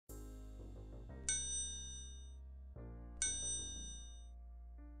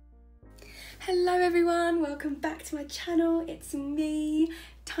Hello everyone, welcome back to my channel. It's me,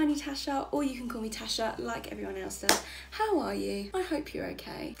 TinieTashaa, or you can call me Tasha like everyone else does. How are you? I hope you're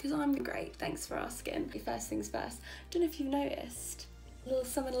okay, because I'm great, thanks for asking. First things first, don't know if you've noticed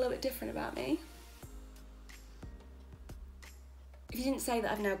something a little bit different about me. If you didn't say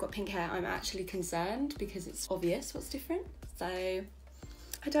that I've now got pink hair, I'm actually concerned because it's obvious what's different. So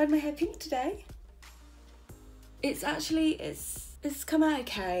I dyed my hair pink today. It's come out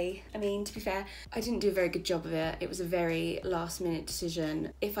okay. I mean, to be fair, I didn't do a very good job of it. It was a very last minute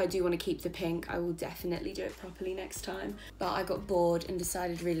decision. If I do want to keep the pink, I will definitely do it properly next time. But I got bored and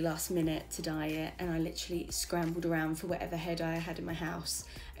decided really last minute to dye it, and I literally scrambled around for whatever hair dye I had in my house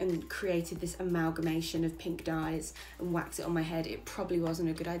and created this amalgamation of pink dyes and waxed it on my head. It probably wasn't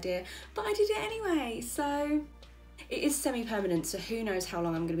a good idea, but I did it anyway. So it is semi-permanent, so who knows how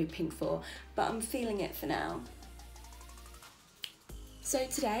long I'm going to be pink for, but I'm feeling it for now. So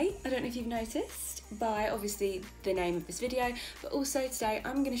today, I don't know if you've noticed by obviously the name of this video, but also today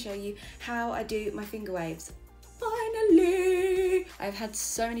I'm going to show you how I do my finger waves. Finally! I've had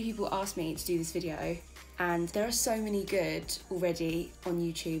so many people ask me to do this video, and there are so many good already on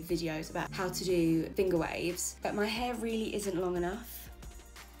YouTube videos about how to do finger waves, but my hair really isn't long enough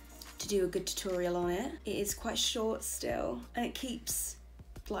to do a good tutorial on it. It is quite short still, and it keeps,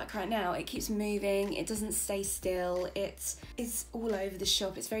 like right now, it keeps moving, it doesn't stay still, it's all over the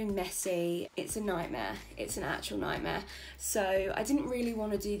shop, it's very messy, it's a nightmare, it's an actual nightmare. So I didn't really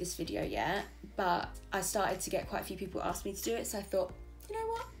want to do this video yet, but I started to get quite a few people ask me to do it, so I thought, you know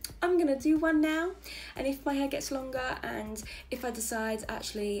what, I'm gonna do one now, and if my hair gets longer and if I decide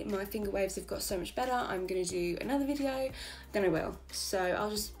actually my finger waves have got so much better, I'm gonna do another video, then I will. So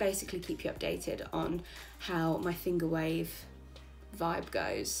I'll just basically keep you updated on how my finger wave vibe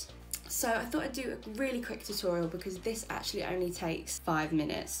goes. So I thought I'd do a really quick tutorial because this actually only takes 5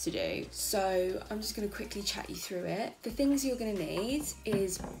 minutes to do. So I'm just going to quickly chat you through it. The things you're going to need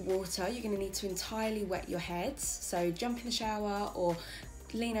is water. You're going to need to entirely wet your heads. So jump in the shower or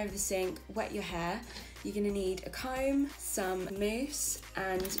lean over the sink, wet your hair. You're going to need a comb, some mousse,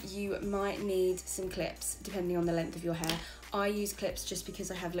 and you might need some clips depending on the length of your hair. I use clips just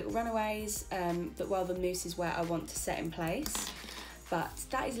because I have little runaways, but while the mousse is where I want to set in place. But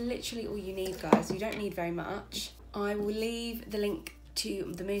that is literally all you need, guys. You don't need very much. I will leave the link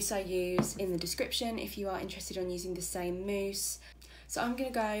to the mousse I use in the description if you are interested in using the same mousse. So I'm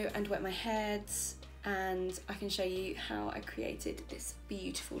gonna go and wet my head, and I can show you how I created this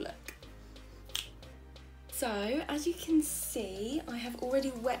beautiful look. So as you can see, I have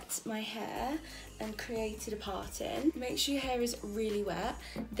already wet my hair and created a parting. Make sure your hair is really wet.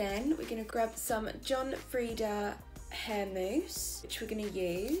 Then we're gonna grab some John Frieda hair mousse, which we're going to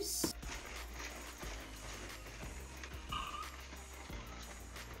use.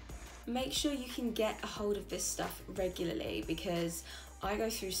 Make sure you can get a hold of this stuff regularly because I go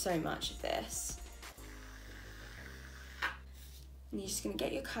through so much of this. And you're just going to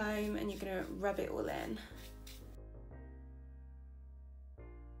get your comb and you're going to rub it all in.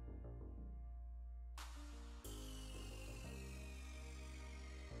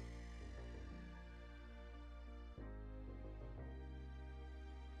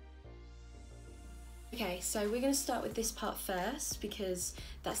 Okay, so we're going to start with this part first because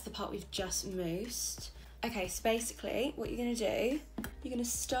that's the part we've just moussed. Okay, so basically what you're going to do, you're going to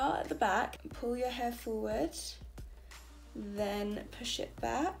start at the back, pull your hair forward, then push it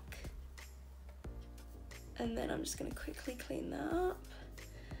back, and then I'm just going to quickly clean that up.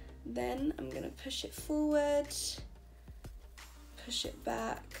 Then I'm going to push it forward, push it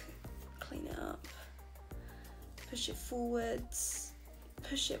back, clean it up, push it forwards,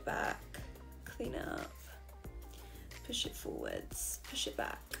 push it back, clean it up, push it forwards, push it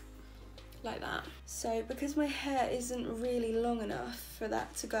back, like that. So because my hair isn't really long enough for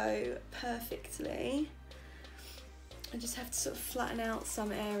that to go perfectly, I just have to sort of flatten out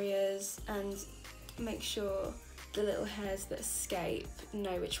some areas and make sure the little hairs that escape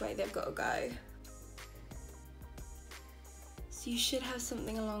know which way they've got to go. So you should have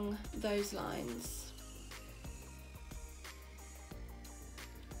something along those lines.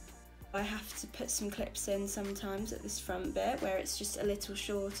 I have to put some clips in sometimes at this front bit where it's just a little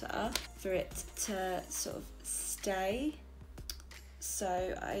shorter for it to sort of stay. So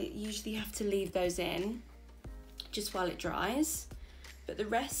I usually have to leave those in just while it dries, but the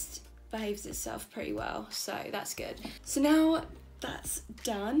rest behaves itself pretty well, so that's good. So now that's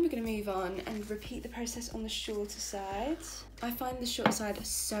done, we're going to move on and repeat the process on the shorter side. I find the short side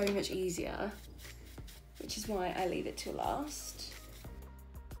so much easier, which is why I leave it till last.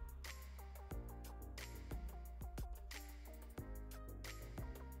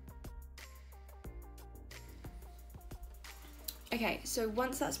 Okay, so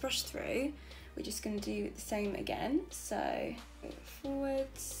once that's brushed through, we're just going to do the same again. So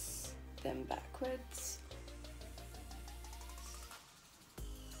forwards, then backwards.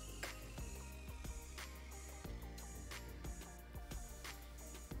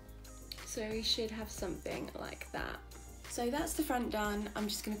 So we should have something like that. So that's the front done. I'm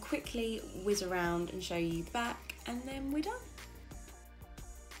just going to quickly whiz around and show you the back, and then we're done.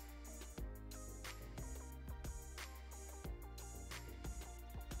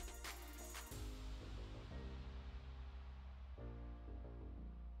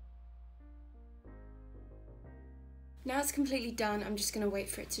 Now it's completely done, I'm just going to wait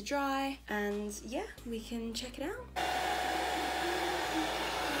for it to dry, and yeah, we can check it out.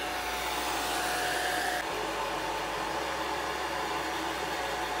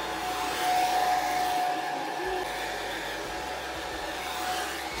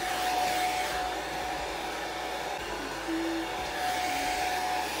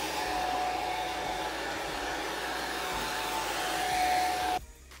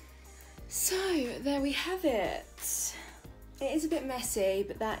 So there we have it. It is a bit messy,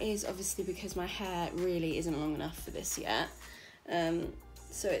 but that is obviously because my hair really isn't long enough for this yet.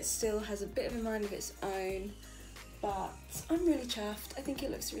 So it still has a bit of a mind of its own, but I'm really chuffed. I think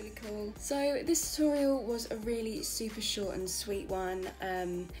it looks really cool. So this tutorial was a really super short and sweet one.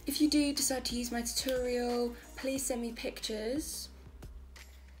 If you do decide to use my tutorial, please send me pictures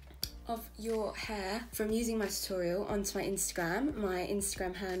of your hair from using my tutorial onto my Instagram. My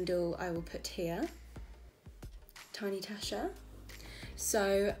Instagram handle I will put here, TinieTashaa.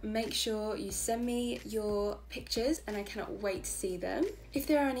 So make sure you send me your pictures, and I cannot wait to see them. If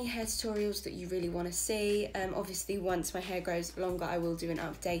there are any hair tutorials that you really want to see, obviously once my hair grows longer I will do an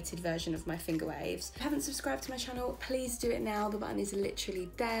updated version of my finger waves. If you haven't subscribed to my channel, please do it now. The button is literally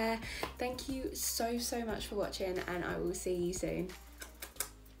there. Thank you so much for watching, and I will see you soon.